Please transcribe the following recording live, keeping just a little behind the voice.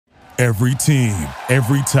Every team,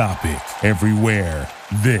 every topic, everywhere.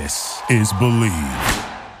 This is Believe.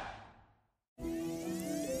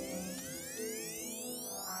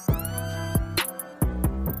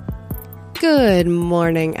 Good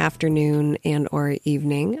morning, afternoon, and or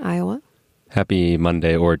evening, Iowa. Happy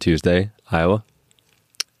Monday or Tuesday, Iowa.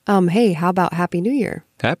 Hey, how about Happy New Year?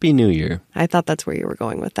 Happy New Year. I thought that's where you were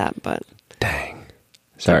going with that, but... Dang.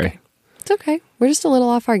 Sorry. It's okay. We're just a little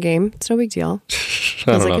off our game. It's no big deal.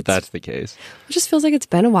 I don't know if that's the case. It just feels like it's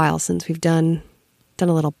been a while since we've done a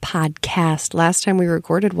little podcast. Last time we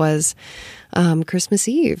recorded was Christmas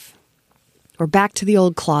Eve. We're back to the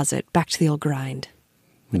old closet, back to the old grind.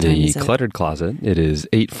 The cluttered closet. It is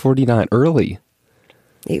 8:49 early.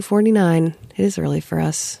 8:49. It is early for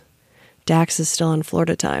us. Dax is still in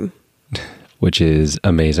Florida time. Which is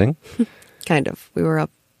amazing. Kind of. We were up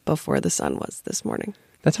before the sun was this morning.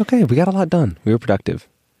 That's okay. We got a lot done. We were productive.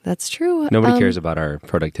 That's true. Nobody cares about our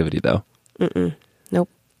productivity, though. Nope.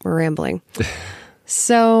 We're rambling.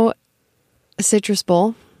 So, Citrus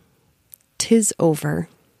Bowl, 'tis over,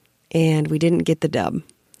 and we didn't get the dub,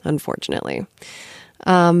 unfortunately.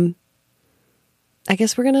 I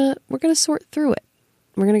guess we're gonna sort through it.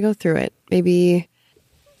 We're gonna go through it. Maybe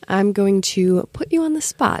I'm going to put you on the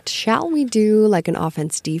spot. Shall we do like an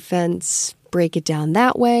offense defense, break it down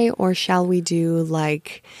that way, or shall we do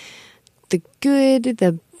like the good,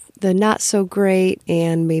 the not so great,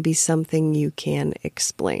 and maybe something you can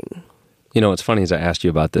explain? You know, what's funny is I asked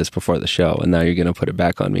you about this before the show, and now you're going to put it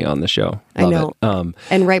back on me on the show. Love I know. It.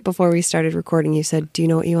 And right before we started recording, you said, do you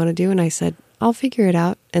know what you want to do? And I said, I'll figure it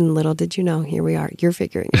out. And little did you know, here we are. You're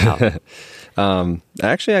figuring it out.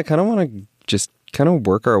 Actually, I kind of want to just kind of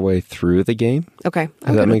work our way through the game. Okay.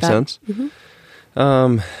 Does that make sense?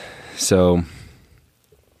 Mm-hmm. So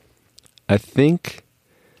I think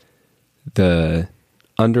the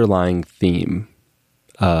underlying theme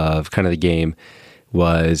of kind of the game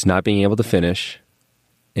was not being able to finish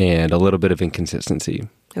and a little bit of inconsistency.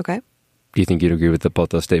 Okay. Do you think you'd agree with both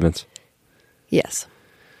those statements? Yes.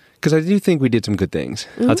 Because I do think we did some good things.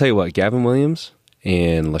 Mm-hmm. I'll tell you what, Gavin Williams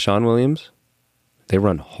and LaShawn Williams, they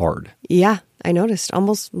run hard. Yeah, I noticed.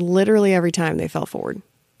 Almost literally every time they fell forward.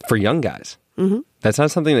 For young guys. Mm-hmm. That's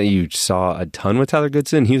not something that you saw a ton with Tyler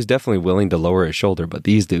Goodson. He was definitely willing to lower his shoulder, but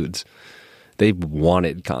these dudes, they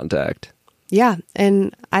wanted contact. Yeah,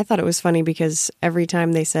 and I thought it was funny because every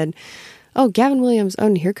time they said, oh, Gavin Williams, oh,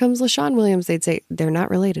 and here comes LaShawn Williams, they'd say, they're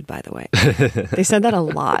not related, by the way. They said that a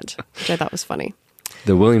lot, which I thought was funny.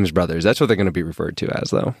 The Williams brothers, that's what they're going to be referred to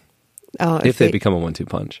as, though. Oh, if they become a 1-2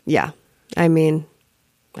 punch. Yeah. I mean,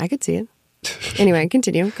 I could see it. Anyway,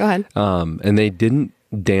 continue. Go ahead. And they didn't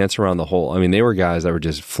dance around the hole. I mean, they were guys that were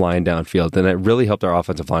just flying downfield, and it really helped our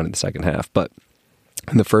offensive line in the second half. But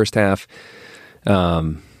in the first half,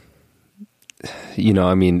 you know,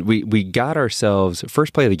 I mean, we got ourselves,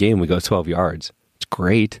 first play of the game, we go 12 yards. It's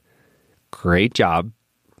great. Great job.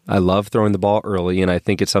 I love throwing the ball early, and I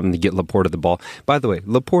think it's something to get Laporta the ball. By the way,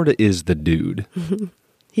 Laporta is the dude.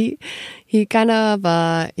 He kind of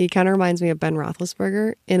reminds me of Ben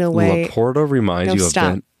Roethlisberger in a way. Laporta reminds you of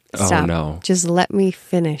Ben. Stop. Oh, no. Just let me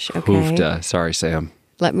finish, okay? Hoofda. Sorry, Sam.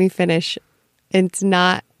 Let me finish. It's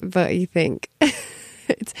not what you think.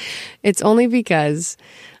 It's only because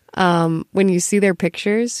when you see their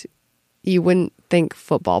pictures, you wouldn't think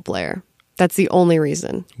football player. That's the only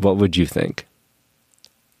reason. What would you think?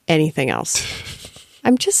 Anything else.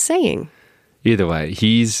 I'm just saying. Either way,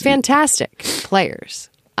 he's fantastic players,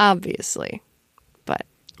 obviously. But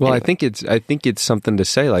well, anyway. I think it's something to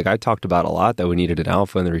say. Like I talked about a lot that we needed an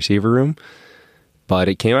alpha in the receiver room, but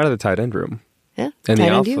it came out of the tight end room. Yeah, and the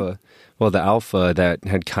alpha. Well, the alpha that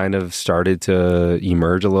had kind of started to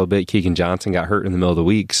emerge a little bit. Keegan Johnson got hurt in the middle of the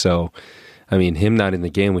week, so I mean, him not in the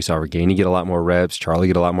game. We saw Reganey get a lot more reps, Charlie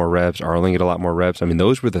get a lot more reps, Arlen get a lot more reps. I mean,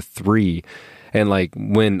 those were the three. And like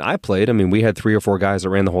when I played, I mean, we had 3 or 4 guys that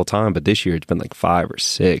ran the whole time, but this year it's been like 5 or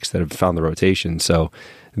 6 that have found the rotation. So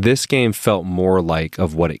this game felt more like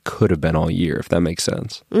of what it could have been all year, if that makes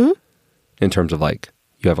sense. Mm-hmm. In terms of like,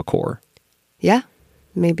 you have a core. Yeah.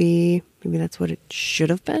 Maybe that's what it should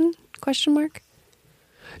have been, ?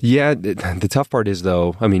 Yeah, the tough part is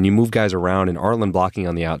though, I mean, you move guys around and Arlen blocking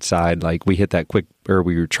on the outside, like we hit that quick, or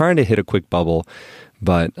we were trying to hit a quick bubble,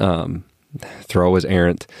 but throw was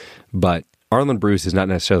errant. But Arlen Bruce is not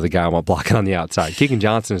necessarily the guy I want blocking on the outside. Keegan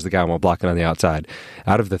Johnson is the guy I want blocking on the outside.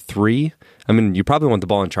 Out of the 3, I mean, you probably want the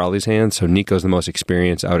ball in Charlie's hands, so Nico's the most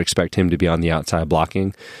experienced. I would expect him to be on the outside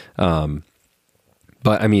blocking.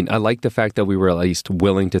 But, I mean, I like the fact that we were at least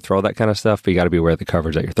willing to throw that kind of stuff, but you got to be aware of the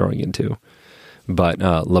coverage that you're throwing into. But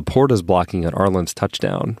Laporta's blocking on Arlen's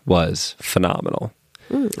touchdown was phenomenal.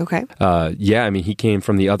 Okay. Yeah, I mean, he came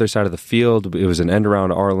from the other side of the field. It was an end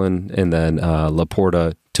around Arlen, and then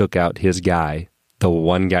Laporta took out his guy, the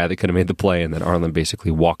one guy that could have made the play, and then Arlen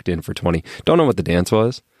basically walked in for 20. Don't know what the dance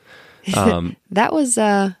was. That was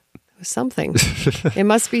something. It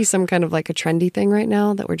must be some kind of like a trendy thing right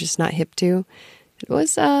now that we're just not hip to. It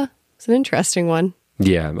was an interesting one.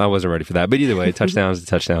 Yeah, I wasn't ready for that. But either way, touchdown is a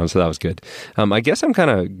touchdown, so that was good. I guess I'm kind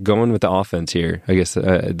of going with the offense here. I guess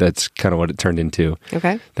that's kind of what it turned into.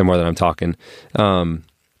 Okay. The more that I'm talking.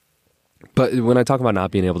 But when I talk about not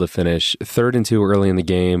being able to finish, 3rd and 2 early in the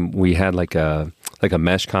game, we had like a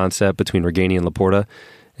mesh concept between Ragaini and Laporta,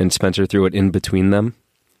 and Spencer threw it in between them.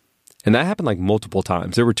 And that happened like multiple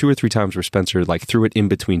times. There were 2 or 3 times where Spencer like threw it in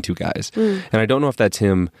between 2 guys. And I don't know if that's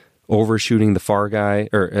him overshooting the far guy,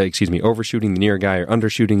 or overshooting the near guy, or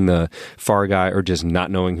undershooting the far guy, or just not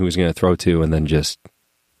knowing who he's going to throw to and then just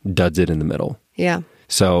duds it in the middle. Yeah.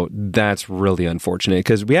 So that's really unfortunate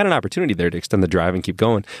because we had an opportunity there to extend the drive and keep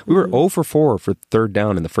going. We were 0 for 4 for 3rd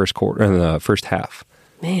down in the first quarter, in the first half.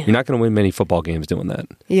 Man. You're not going to win many football games doing that.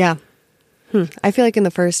 Yeah. I feel like in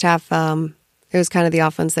the first half, it was kind of the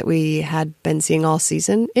offense that we had been seeing all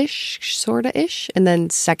season-ish, sort-of-ish. And then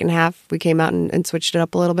second half, we came out and switched it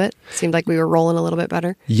up a little bit. Seemed like we were rolling a little bit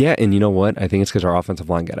better. Yeah, and you know what? I think it's because our offensive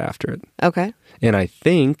line got after it. Okay. And I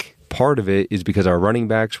think part of it is because our running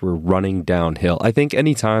backs were running downhill. I think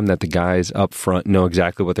any time that the guys up front know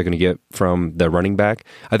exactly what they're going to get from the running back,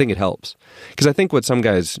 I think it helps. Because I think what some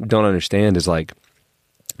guys don't understand is like,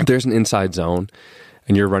 if there's an inside zone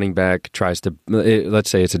and your running back tries to, let's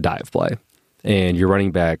say it's a dive play, and your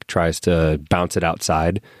running back tries to bounce it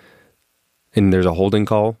outside, and there's a holding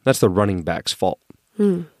call, that's the running back's fault.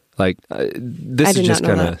 Like, this is just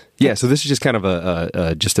kind of, so this is just kind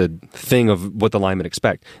of just a thing of what the linemen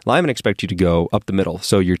expect. Linemen expect you to go up the middle.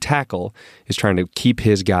 So your tackle is trying to keep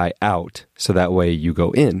his guy out so that way you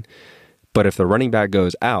go in. But if the running back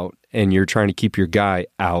goes out and you're trying to keep your guy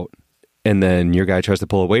out, and then your guy tries to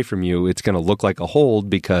pull away from you, it's going to look like a hold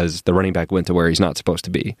because the running back went to where he's not supposed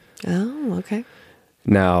to be. Oh, okay.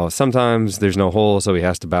 Now, sometimes there's no hole, so he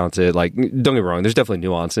has to bounce it. Like, don't get me wrong, there's definitely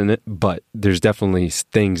nuance in it, but there's definitely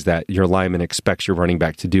things that your lineman expects your running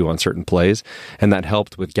back to do on certain plays, and that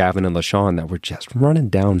helped with Gavin and LaShawn that were just running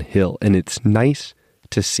downhill, and it's nice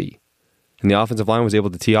to see. And the offensive line was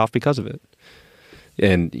able to tee off because of it.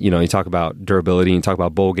 And, you know, you talk about durability, and you talk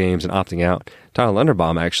about bowl games and opting out. Tyler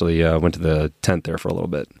Linderbaum actually went to the tent there for a little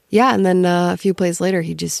bit. Yeah, and then a few plays later,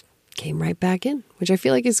 he just came right back in, which I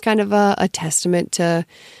feel like is kind of a testament to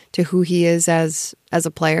who he is as a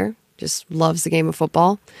player. Just loves the game of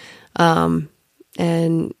football. And,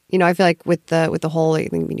 you know, I feel like with the whole, I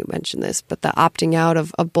think you mentioned this, but the opting out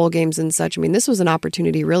of bowl games and such, I mean, this was an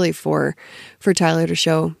opportunity really for Tyler to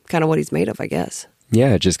show kind of what he's made of, I guess.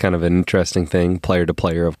 Yeah, just kind of an interesting thing, player to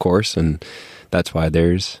player, of course, and that's why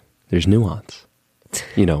there's nuance,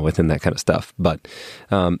 you know, within that kind of stuff. But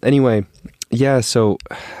anyway, yeah, so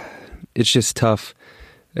it's just tough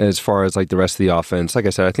as far as like the rest of the offense. Like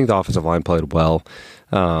I said, I think the offensive line played well,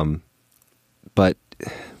 but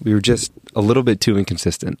we were just a little bit too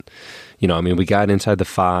inconsistent. You know, I mean, we got inside the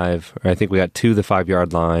 5, or I think we got to the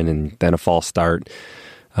 5-yard line and then a false start.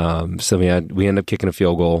 So we end up kicking a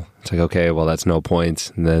field goal. It's like, okay, well, that's no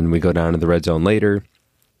points. And then we go down to the red zone later,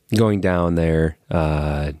 going down there,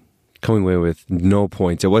 coming away with no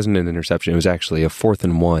points. It wasn't an interception. It was actually a 4th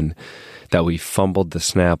and 1 that we fumbled the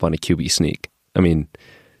snap on a QB sneak. I mean,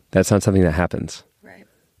 that's not something that happens. Right.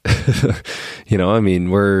 You know, I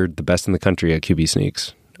mean, we're the best in the country at QB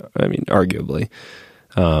sneaks. I mean, arguably.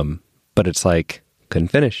 But it's like, couldn't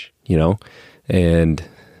finish, you know? And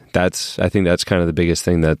I think that's kind of the biggest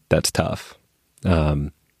thing that's tough.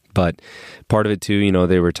 But part of it too, you know,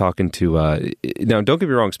 they were talking to, now don't get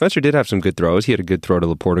me wrong, Spencer did have some good throws. He had a good throw to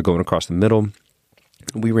Laporta going across the middle.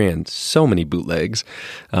 We ran so many bootlegs.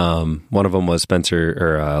 One of them was Spencer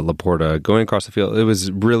or Laporta going across the field. It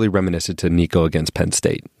was really reminiscent to Nico against Penn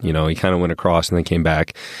State. You know, he kind of went across and then came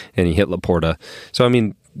back and he hit Laporta. So, I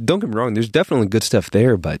mean, don't get me wrong, there's definitely good stuff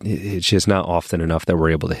there, but it's just not often enough that we're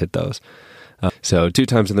able to hit those. So 2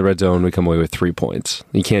 times in the red zone, we come away with 3 points.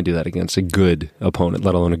 You can't do that against a good opponent,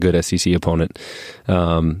 let alone a good SEC opponent.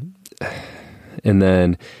 And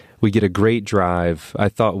then we get a great drive. I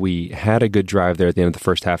thought we had a good drive there at the end of the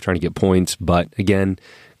first half trying to get points, but again,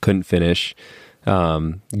 couldn't finish.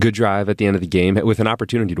 Good drive at the end of the game with an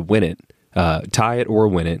opportunity to win it, tie it or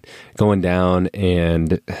win it, going down,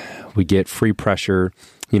 and we get free pressure.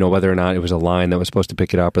 You know, whether or not it was a line that was supposed to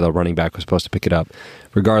pick it up or the running back was supposed to pick it up.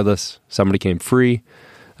 Regardless, somebody came free.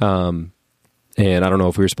 And I don't know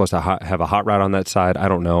if we were supposed to have a hot route on that side. I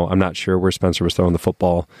don't know. I'm not sure where Spencer was throwing the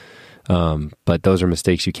football. But those are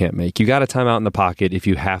mistakes you can't make. You got a timeout in the pocket if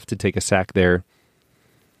you have to take a sack there.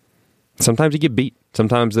 Sometimes you get beat.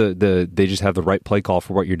 Sometimes they just have the right play call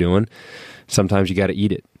for what you're doing. Sometimes you got to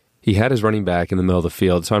eat it. He had his running back in the middle of the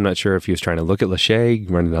field, so I'm not sure if he was trying to look at Lachey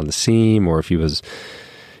running down the seam or if he was,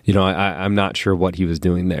 I'm not sure what he was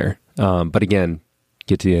doing there. But again,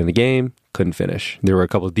 get to the end of the game, couldn't finish. There were a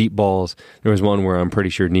couple of deep balls. There was one where I'm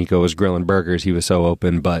pretty sure Nico was grilling burgers. He was so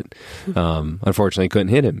open, but unfortunately couldn't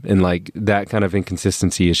hit him. And like that kind of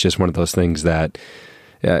inconsistency is just one of those things that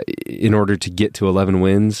in order to get to 11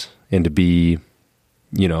 wins and to be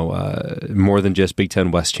more than just Big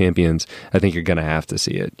Ten West champions, I think you're going to have to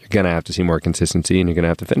see it. You're going to have to see more consistency, and you're going to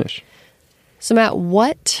have to finish. So, Matt,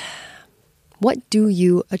 what do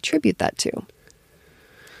you attribute that to?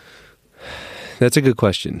 That's a good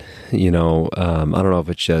question. I don't know if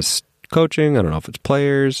it's just coaching. I don't know if it's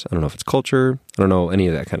players. I don't know if it's culture. I don't know any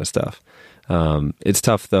of that kind of stuff. It's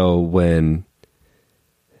tough, though, when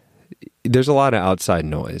there's a lot of outside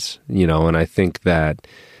noise, and I think that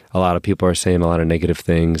a lot of people are saying a lot of negative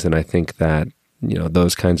things, and I think that,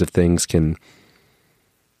 those kinds of things can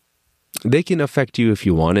affect you if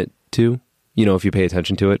you want it to, if you pay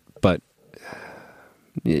attention to it, but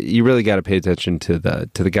you really got to pay attention to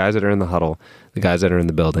the guys that are in the huddle, the guys that are in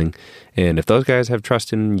the building, and if those guys have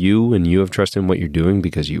trust in you and you have trust in what you're doing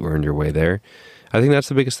because you earned your way there, I think that's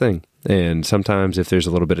the biggest thing. And sometimes if there's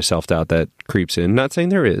a little bit of self-doubt that creeps in, not saying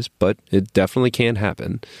there is, but it definitely can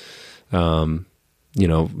happen,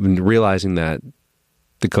 realizing that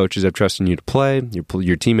the coaches have trust in you to play,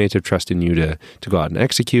 your teammates have trust in you to go out and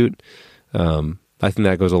execute. I think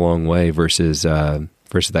that goes a long way versus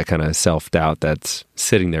that kind of self-doubt that's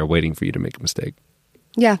sitting there waiting for you to make a mistake.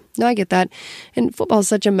 Yeah, no, I get that. And football is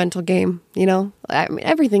such a mental game, I mean,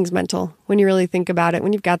 everything's mental when you really think about it.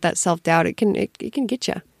 When you've got that self-doubt, it can get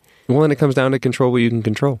you. Well, and it comes down to control what you can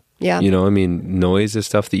control. Yeah. Noise is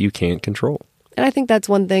stuff that you can't control. And I think that's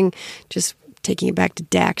one thing, just taking it back to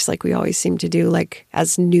Dax, like we always seem to do, like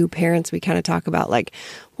as new parents, we kind of talk about like,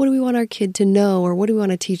 what do we want our kid to know, or what do we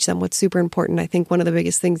want to teach them? What's super important? I think one of the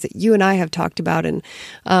biggest things that you and I have talked about and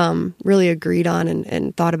really agreed on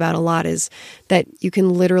and thought about a lot is that you can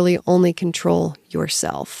literally only control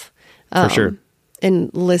yourself. For sure.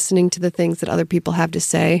 And listening to the things that other people have to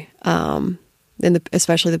say, and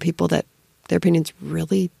especially the people that their opinions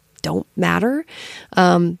really don't matter.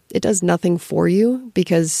 It does nothing for you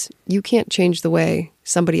because you can't change the way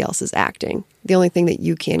somebody else is acting. The only thing that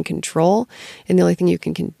you can control and the only thing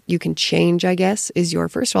you can change, I guess, is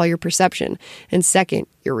first of all, your perception, and second,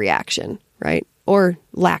 your reaction, right? Or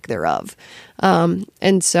lack thereof.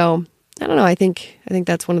 And so I don't know. I think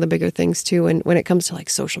that's one of the bigger things too. And when it comes to like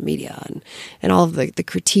social media and all of the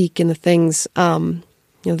critique and the things, that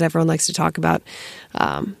everyone likes to talk about,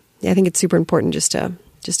 I think it's super important just to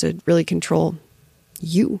really control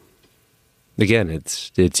you. Again,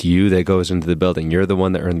 it's you that goes into the building. You're the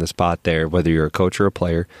one that earned the spot there, whether you're a coach or a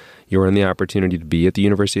player. You earned the opportunity to be at the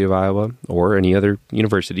University of Iowa or any other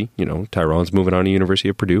university. Tyrone's moving on to University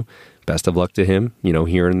of Purdue. Best of luck to him,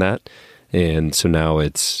 hearing that. And so now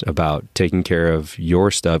it's about taking care of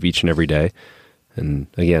your stuff each and every day. And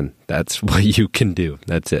again, that's what you can do.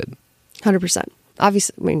 That's it. 100%.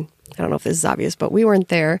 Obviously, I mean, I don't know if this is obvious, but we weren't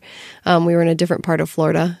there. We were in a different part of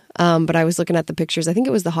Florida. But I was looking at the pictures. I think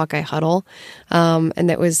it was the Hawkeye Huddle. And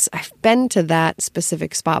I've been to that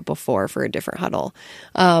specific spot before for a different huddle.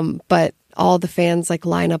 But all the fans like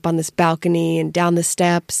line up on this balcony and down the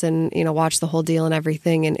steps and, watch the whole deal and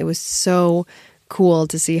everything. And it was so cool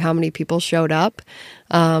to see how many people showed up.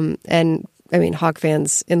 And I mean, Hawk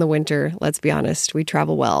fans in the winter, let's be honest, we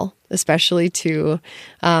travel well, especially to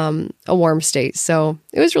a warm state. So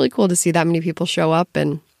it was really cool to see that many people show up.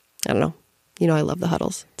 And I don't know, I love the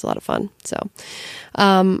huddles. It's a lot of fun. So,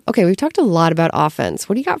 okay, we've talked a lot about offense.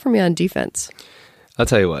 What do you got for me on defense? I'll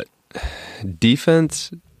tell you what.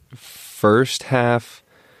 Defense, first half,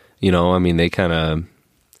 they kind of,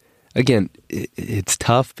 again, it's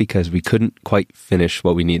tough because we couldn't quite finish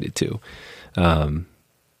what we needed to.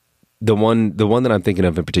 The one that I'm thinking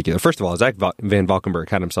of in particular, first of all, Zach Van Valkenburg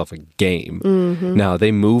had himself a game. Mm-hmm. Now,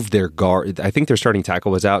 they moved their guard. I think their starting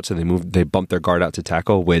tackle was out, so they bumped their guard out to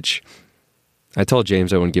tackle, which I told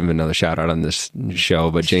James I wouldn't give him another shout out on this show,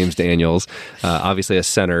 but James Daniels, obviously a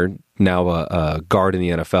center, now a guard in the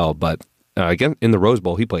NFL, but again, in the Rose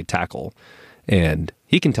Bowl, he played tackle. And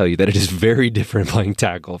he can tell you that it is very different playing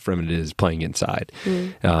tackle from it is playing inside.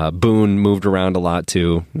 Boone moved around a lot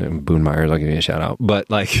too. Boone Myers, I'll give you a shout out. But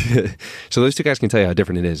so those two guys can tell you how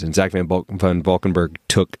different it is. And Zach Van Valkenburg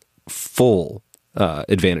took full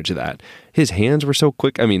advantage of that. His hands were so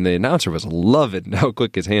quick. I mean, the announcer was loving how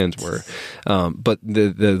quick his hands were. But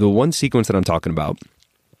the one sequence that I'm talking about,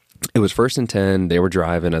 it was 1st and 10. They were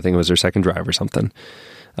driving. I think it was their second drive or something.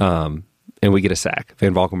 And we get a sack.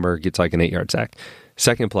 Van Valkenburg gets like an 8-yard sack.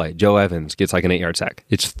 Second play, Joe Evans gets like an 8-yard sack.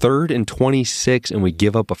 It's 3rd and 26, and we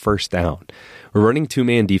give up a first down. We're running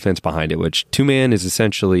 2-man defense behind it, which 2-man is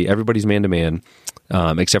essentially everybody's man-to-man,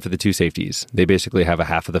 except for the 2 safeties. They basically have a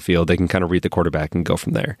half of the field. They can kind of read the quarterback and go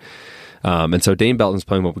from there. And so Dane Belton's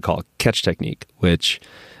playing what we call catch technique, which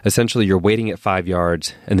essentially you're waiting at 5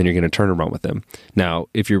 yards and then you're going to turn and run with them. Now,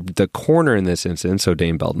 if you're the corner in this instance, so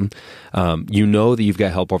Dane Belton, you know that you've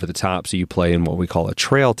got help over the top, so you play in what we call a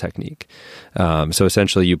trail technique. So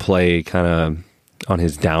essentially you play kind of on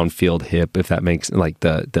his downfield hip, if that makes like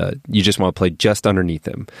you just want to play just underneath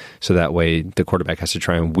him. So that way the quarterback has to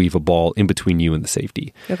try and weave a ball in between you and the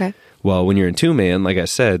safety. Okay. Well, when you're in 2-man, like I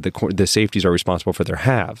said, the safeties are responsible for their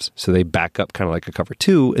halves. So they back up kind of like a cover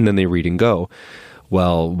 2, and then they read and go.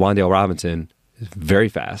 Well, Wan'Dale Robinson is very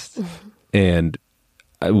fast, and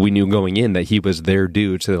we knew going in that he was their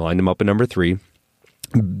dude, so they lined him up at number 3.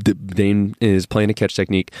 Dane is playing a catch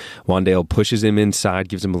technique. Wan'Dale pushes him inside,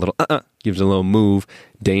 gives him a little move.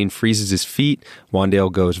 Dane freezes his feet.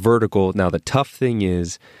 Wan'Dale goes vertical. Now, the tough thing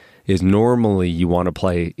is normally you want to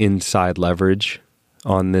play inside leverage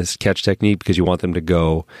on this catch technique because you want them to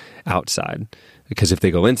go outside. Because if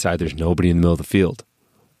they go inside, there's nobody in the middle of the field.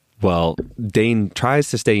 Well, Dane tries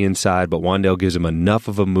to stay inside, but Wan'Dale gives him enough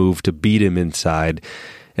of a move to beat him inside,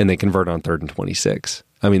 and they convert on 3rd and 26.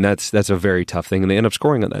 I mean, that's a very tough thing, and they end up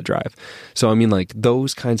scoring on that drive. So, I mean, like,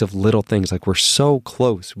 those kinds of little things, like, we're so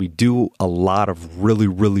close. We do a lot of really,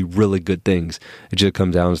 really, really good things. It just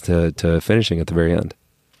comes down to finishing at the very end.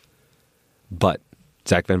 But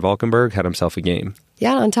Zach Van Valkenburg had himself a game.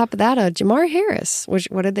 Yeah, on top of that, Jamar Harris,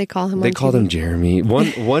 what did they call him? They called him Jeremy. One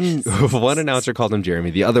announcer called him Jeremy.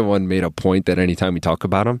 The other one made a point that anytime we talk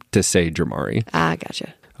about him, to say Jamari. Ah,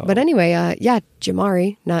 gotcha. Oh. But anyway,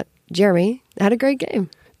 Jamari, not Jeremy, had a great game.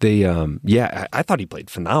 I thought he played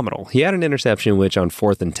phenomenal. He had an interception, which on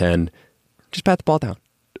 4th and 10, just pat the ball down.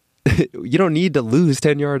 You don't need to lose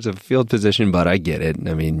 10 yards of field position, but I get it.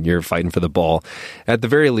 I mean, you're fighting for the ball. At the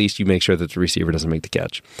very least, you make sure that the receiver doesn't make the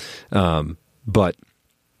catch. But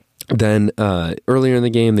then earlier in the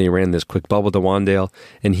game, they ran this quick bubble to Wan'Dale,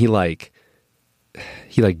 and he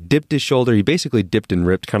dipped his shoulder. He basically dipped and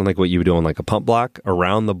ripped, kind of like what you would do on like a pump block,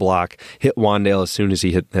 around the block, hit Wan'Dale as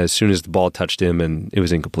soon as the ball touched him, and it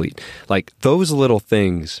was incomplete. Like, those little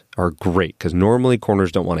things are great because normally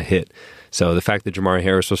corners don't want to hit. So the fact that Jamari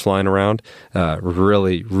Harris was flying around,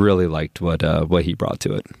 really, really liked what he brought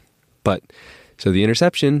to it. But so the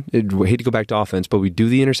interception, I hate to go back to offense, but we do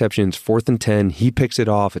the interceptions, 4th and 10. He picks it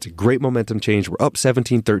off. It's a great momentum change. We're up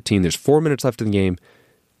 17-13. There's 4 minutes left in the game,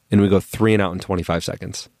 and we go 3 and out in 25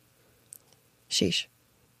 seconds. Sheesh.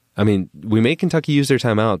 I mean, we make Kentucky use their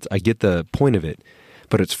timeouts. I get the point of it.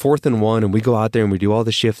 But it's 4th and 1, and we go out there and we do all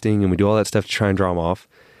the shifting and we do all that stuff to try and draw them off.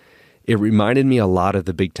 It reminded me a lot of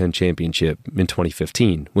the Big Ten Championship in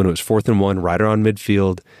 2015 when it was 4th and 1, right around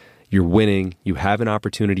midfield. You're winning. You have an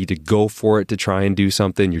opportunity to go for it, to try and do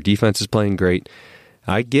something. Your defense is playing great.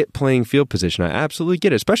 I get playing field position. I absolutely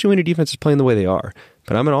get it, especially when your defense is playing the way they are.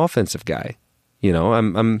 But I'm an offensive guy. You know,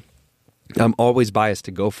 I'm always biased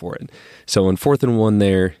to go for it. So in 4th and 1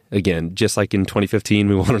 there, again, just like in 2015,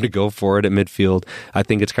 we wanted to go for it at midfield. I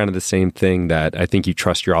think it's kind of the same thing that I think you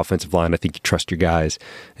trust your offensive line. I think you trust your guys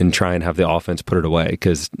and try and have the offense put it away.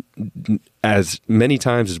 Because as many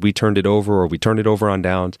times as we turned it over or we turned it over on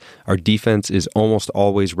downs, our defense is almost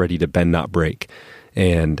always ready to bend, not break.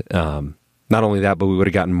 And not only that, but we would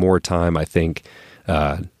have gotten more time, I think,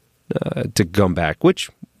 to come back, which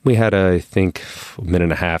we had, I think, a minute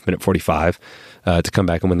and a half, minute 45 to come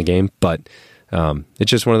back and win the game. But it's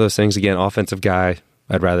just one of those things. Again, offensive guy,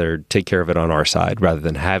 I'd rather take care of it on our side rather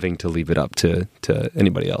than having to leave it up to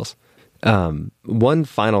anybody else. One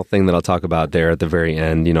final thing that I'll talk about there at the very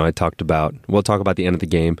end, we'll talk about the end of the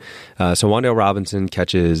game. So Wan'Dale Robinson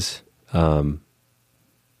catches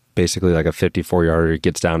basically like a 54-yarder,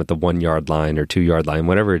 gets down at the 1-yard line or 2-yard line,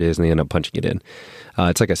 whatever it is, and they end up punching it in.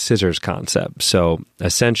 It's like a scissors concept. So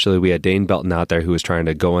essentially we had Dane Belton out there who was trying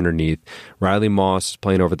to go underneath. Riley Moss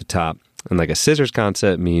playing over the top. And like a scissors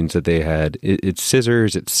concept means that they had, it's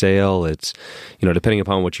scissors, it's sail, it's, depending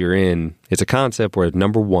upon what you're in, it's a concept where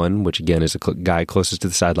number 1, which again is a guy closest to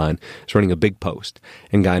the sideline, is running a big post.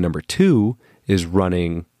 And guy number 2 is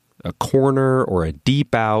running a corner or a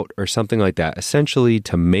deep out or something like that, essentially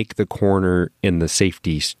to make the corner and the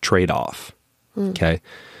safeties trade off. Okay.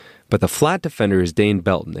 But the flat defender is Dane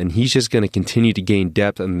Belton, and he's just going to continue to gain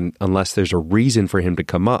depth unless there's a reason for him to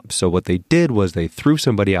come up. So what they did was they threw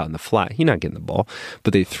somebody out in the flat. He's not getting the ball,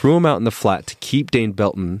 but they threw him out in the flat to keep Dane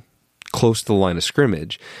Belton close to the line of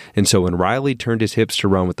scrimmage. And so when Riley turned his hips to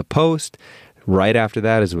run with the post, right after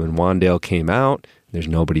that is when Wandale came out. There's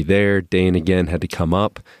nobody there. Dane again had to come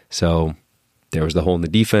up. So there was the hole in the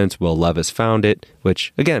defense. Will Levis found it,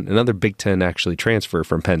 which, again, another Big Ten actually transfer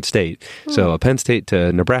from Penn State. So a Penn State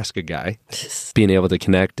to Nebraska guy being able to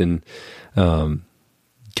connect and kind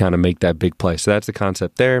of make that big play. So that's the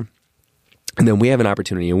concept there. And then we have an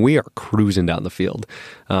opportunity, and we are cruising down the field.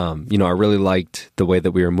 I really liked the way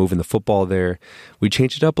that we were moving the football there. We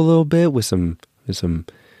changed it up a little bit with some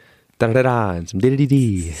da-da-da-da and some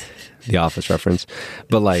dee-dee-dee, the Office reference.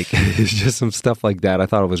 But, it's just some stuff like that. I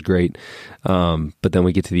thought it was great. But then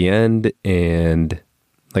we get to the end, and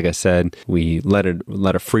like I said, we let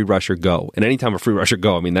a free rusher go. And anytime a free rusher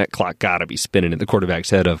go, that clock got to be spinning in the quarterback's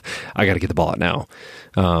head of, I got to get the ball out now.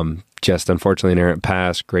 Just unfortunately an errant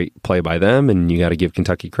pass, great play by them, and you got to give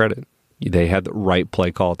Kentucky credit. They had the right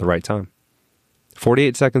play call at the right time.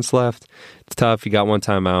 48 seconds left. It's tough. You got one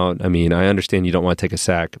timeout. I understand you don't want to take a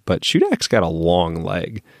sack, but Shudak's got a long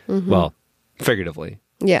leg. Mm-hmm. Well, figuratively.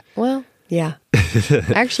 Yeah. Well, yeah.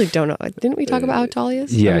 I actually don't know. Didn't we talk about how tall he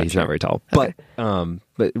is? Yeah, he's not very tall. Okay.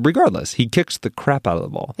 But regardless, he kicks the crap out of the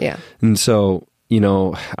ball. Yeah. And so,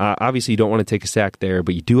 obviously you don't want to take a sack there,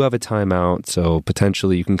 but you do have a timeout, so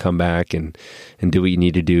potentially you can come back and do what you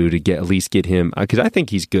need to do to at least get him, because I think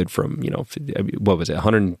he's good from, what was it,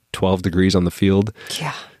 112 degrees on the field?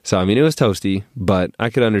 Yeah. So, it was toasty, but I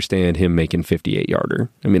could understand him making 58-yarder.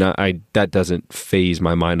 That doesn't faze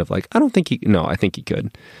my mind of I think he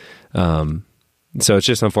could. So it's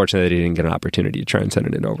just unfortunate that he didn't get an opportunity to try and send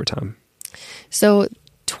it into overtime. So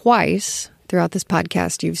twice throughout this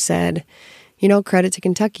podcast, you've said, credit to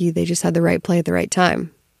Kentucky. They just had the right play at the right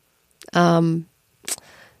time.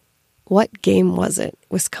 What game was it?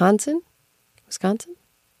 Wisconsin?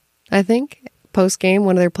 I think. Post-game,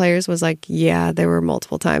 one of their players was like, yeah, there were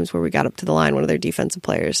multiple times where we got up to the line, one of their defensive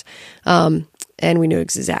players, and we knew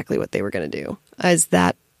exactly what they were going to do. Is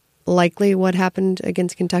that likely what happened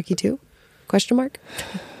against Kentucky too? Question mark?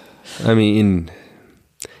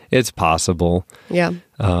 It's possible. Yeah.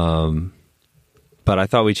 But I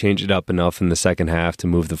thought we changed it up enough in the second half to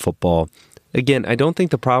move the football. Again, I don't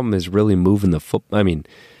think the problem is really moving the football. Don't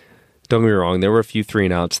get me wrong, there were a few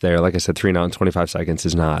 3-and-outs there. Like I said, 3-and-out in 25 seconds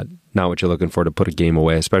is not what you're looking for to put a game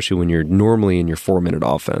away, especially when you're normally in your 4-minute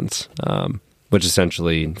offense, which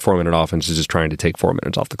essentially 4-minute offense is just trying to take 4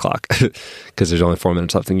 minutes off the clock because there's only 4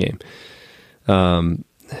 minutes left in the game.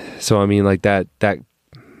 So, that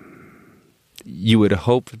you would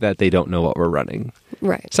hope that they don't know what we're running.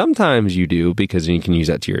 Right. Sometimes you do, because you can use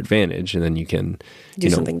that to your advantage, and then you can do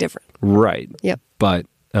something different. Right. Yep. But,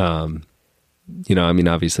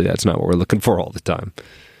 obviously that's not what we're looking for all the time,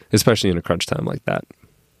 especially in a crunch time like that.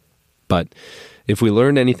 But if we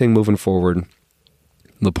learned anything moving forward,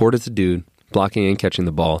 Laporta's a dude, blocking and catching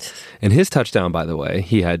the ball. And his touchdown, by the way,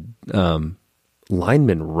 he had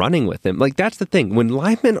linemen running with him. That's the thing. When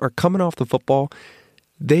linemen are coming off the football,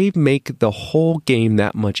 they make the whole game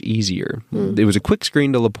that much easier. It was a quick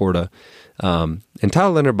screen to Laporta, and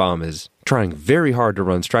Tyler Linderbaum is trying very hard to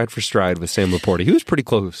run stride for stride with Sam Laporta. He was pretty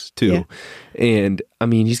close, too. Yeah. And,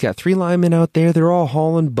 he's got 3 linemen out there. They're all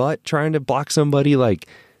hauling butt, trying to block somebody.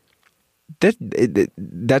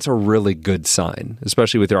 That's a really good sign,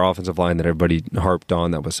 especially with their offensive line that everybody harped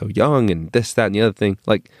on that was so young and this, that, and the other thing.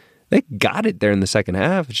 They got it there in the second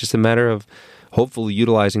half. It's just a matter of hopefully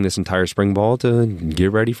utilizing this entire spring ball to get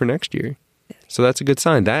ready for next year. So that's a good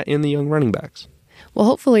sign. That and the young running backs. Well,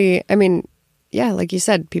 hopefully, like you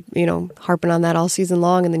said, people, harping on that all season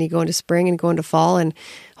long, and then you go into spring and go into fall, and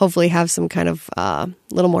hopefully have some kind of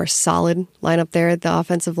little more solid lineup there at the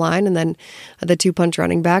offensive line, and then the 2-punch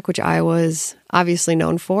running back, which I was obviously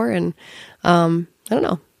known for. And I don't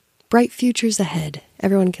know, bright futures ahead.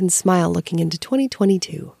 Everyone can smile looking into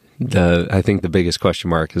 2022. I think the biggest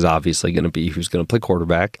question mark is obviously going to be who's going to play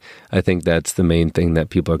quarterback. I think that's the main thing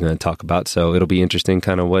that people are going to talk about. So it'll be interesting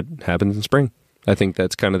kind of what happens in spring. I think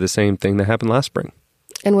that's kind of the same thing that happened last spring.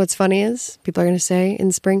 And what's funny is people are going to say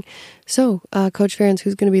in spring, so Coach Ferentz,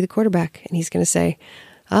 who's going to be the quarterback? And he's going to say,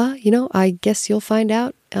 I guess you'll find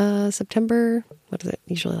out September. What is it?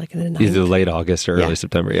 Usually in the 9th. Either late August or early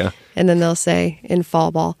September, yeah. And then they'll say in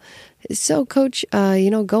fall ball, so Coach,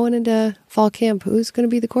 going into fall camp, who's going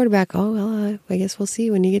to be the quarterback? Oh, well, I guess we'll see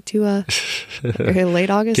when you get to late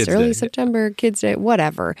August, Kids early Day. September, Kids Day,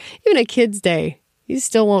 whatever. Even a Kids Day, you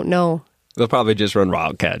still won't know. They'll probably just run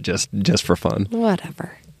Wildcat just for fun.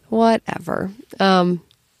 Whatever.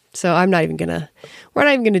 So we're not even gonna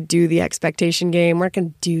do the expectation game. We're not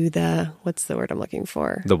gonna do what's the word I'm looking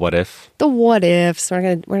for? The what if? The what ifs.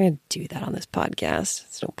 We're gonna do that on this podcast.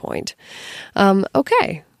 It's no point.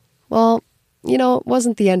 Okay. Well, it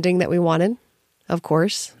wasn't the ending that we wanted, of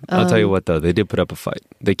course. I'll tell you what, though. They did put up a fight.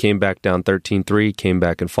 They came back down 13-3, came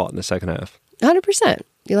back and fought in the second half. 100%.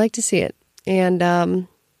 You like to see it. And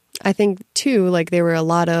I think, too, like there were a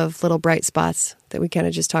lot of little bright spots that we kind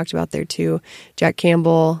of just talked about there, too. Jack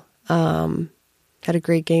Campbell had a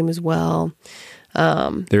great game as well.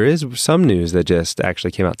 There is some news that just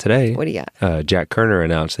actually came out today. What do you got? Jack Kerner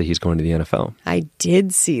announced that he's going to the NFL. I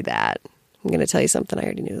did see that. I'm going to tell you something. I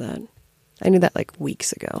already knew that. I knew that like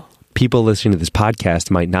weeks ago. People listening to this podcast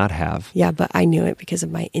might not have. Yeah, but I knew it because of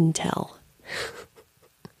my intel.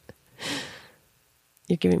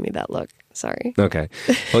 You're giving me that look. Sorry. Okay.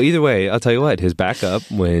 Well, either way, I'll tell you what. His backup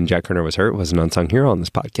when Jack Kerner was hurt was an unsung hero on this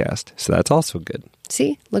podcast. So that's also good.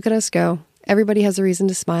 See? Look at us go. Everybody has a reason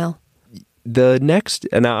to smile. The next,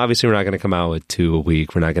 and now obviously we're not going to come out with 2 a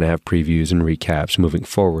week. We're not going to have previews and recaps moving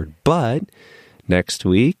forward. But next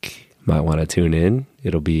week, might want to tune in.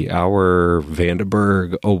 It'll be our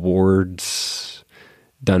Vandenberg Awards,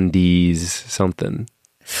 Dundee's something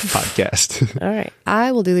podcast. All right.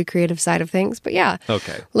 I will do the creative side of things. But yeah.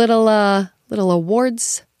 Okay. Little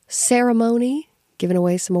awards ceremony, giving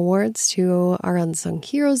away some awards to our unsung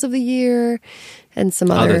heroes of the year and some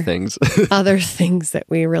other things. other things that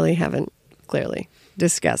we really haven't clearly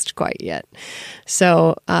discussed quite yet.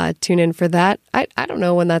 So tune in for that. I don't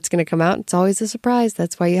know when that's going to come out. It's always a surprise.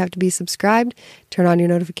 That's why you have to be subscribed. Turn on your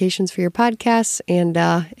notifications for your podcasts, and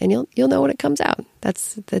you'll know when it comes out.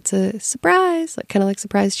 That's a surprise, kind of like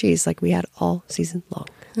surprise cheese, like we had all season long.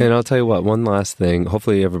 And I'll tell you what, one last thing.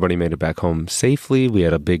 Hopefully everybody made it back home safely. We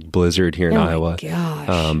had a big blizzard here in Iowa.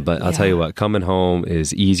 Gosh. But I'll tell you what, coming home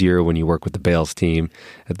is easier when you work with the Bales team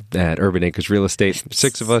at Urban Acres Real Estate.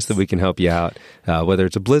 6 of us that we can help you out. Whether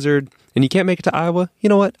it's a blizzard and you can't make it to Iowa, you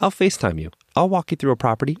know what? I'll FaceTime you. I'll walk you through a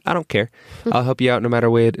property. I don't care. I'll help you out no matter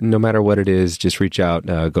what it is. Just reach out.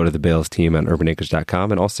 Go to the Bales team on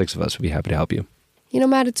urbanacres.com, and all 6 of us will be happy to help you.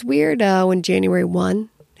 Matt, it's weird when January 1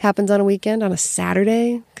 happens on a weekend, on a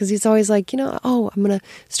Saturday, because he's always like, I'm going to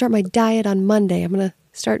start my diet on Monday. I'm going to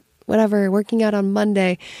start working out on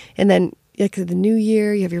Monday. And then like the new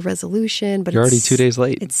year, you have your resolution, but you're already 2 days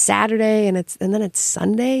late. It's Saturday and then it's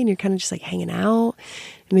Sunday and you're kind of just like hanging out.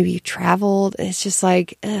 And maybe you traveled. And it's just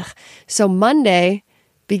like, ugh. So Monday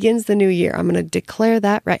begins the new year. I'm going to declare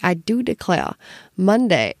that, right? I do declare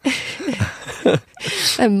Monday.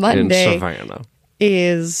 And Monday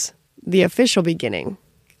is the official beginning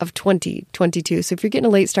of 2022. So if you're getting a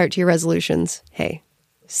late start to your resolutions, hey,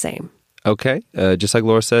 same. Okay. Just like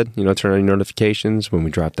Laura said, turn on your notifications when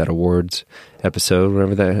we drop that awards episode,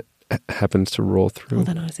 whenever that happens to roll through. Hold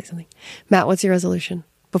on, I want to say something. Matt, what's your resolution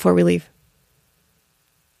before we leave?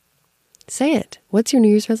 Say it. What's your New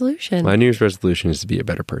Year's resolution? My New Year's resolution is to be a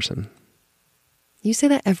better person. You say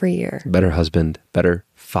that every year. Better husband, better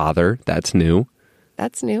father. That's new.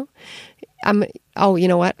 That's new. You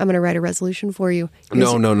know what? I'm going to write a resolution for you.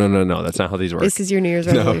 No. That's not how these work. This is your New Year's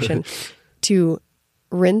resolution. To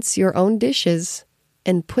rinse your own dishes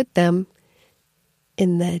and put them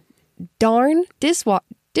in the darn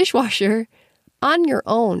dishwasher on your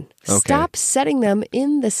own. Okay. Stop setting them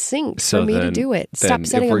in the sink for me to do it. Stop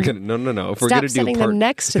setting them. If we're going to do them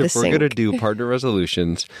next to the sink. If we're going to do partner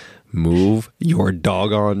resolutions, move your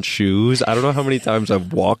doggone shoes. I don't know how many times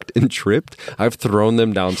I've walked and tripped. I've thrown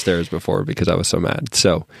them downstairs before because I was so mad.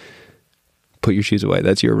 So put your shoes away.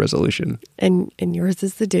 That's your resolution. And yours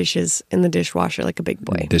is the dishes in the dishwasher like a big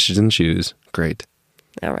boy. Dishes and shoes. Great.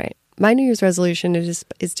 All right. My New Year's resolution is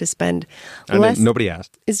to spend less. Nobody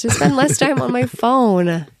asked. Is to spend less time on my phone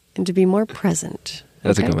and to be more present.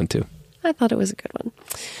 That's a good one too. I thought it was a good one.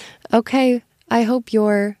 Okay. I hope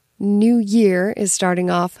your new year is starting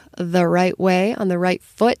off the right way, on the right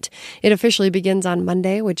foot. It officially begins on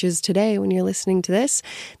Monday, which is today when you're listening to this.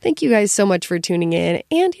 Thank you guys so much for tuning in.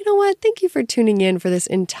 And you know what? Thank you for tuning in for this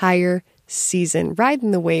entire season, riding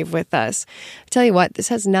the wave with us. I tell you what, this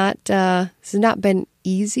has not been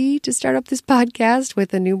easy to start up this podcast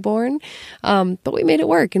with a newborn, but we made it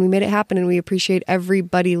work and we made it happen, and we appreciate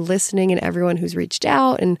everybody listening and everyone who's reached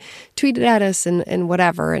out and tweeted at us and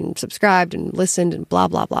whatever, and subscribed and listened and blah,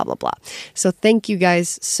 blah, blah, blah, blah. So thank you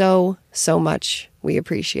guys so much. We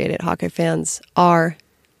appreciate it. Hawkeye fans are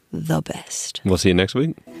the best. We'll see you next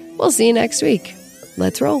week. We'll see you next week.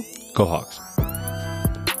 Let's roll. Go Hawks.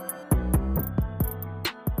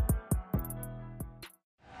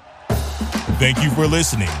 Thank you for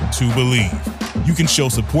listening to Believe. You can show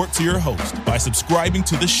support to your host by subscribing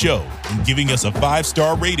to the show and giving us a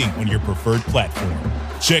 5-star rating on your preferred platform.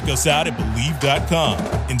 Check us out at Believe.com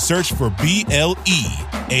and search for BLEAV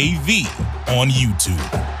on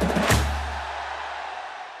YouTube.